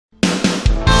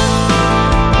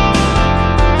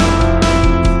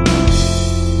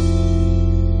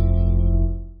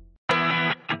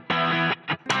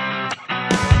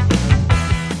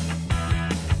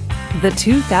the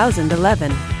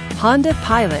 2011 Honda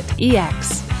Pilot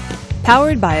EX.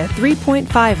 Powered by a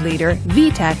 3.5-liter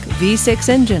VTEC V6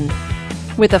 engine.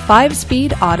 With a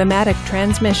 5-speed automatic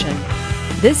transmission,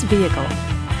 this vehicle,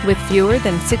 with fewer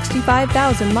than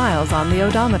 65,000 miles on the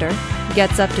odometer,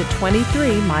 gets up to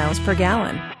 23 miles per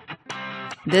gallon.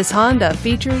 This Honda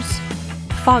features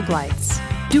fog lights,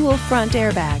 dual front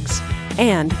airbags,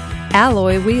 and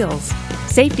alloy wheels.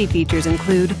 Safety features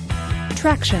include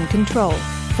traction control,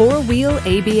 4-wheel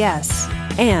ABS,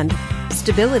 and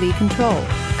stability control.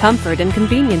 Comfort and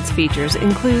convenience features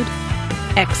include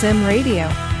XM radio,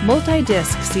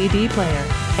 multi-disc CD player,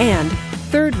 and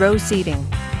third-row seating.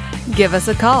 Give us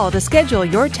a call to schedule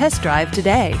your test drive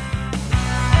today.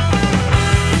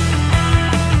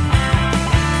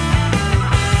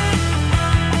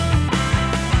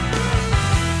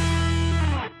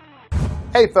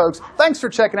 Hey folks, thanks for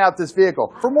checking out this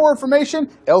vehicle. For more information,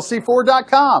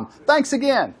 lc4.com. Thanks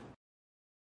again.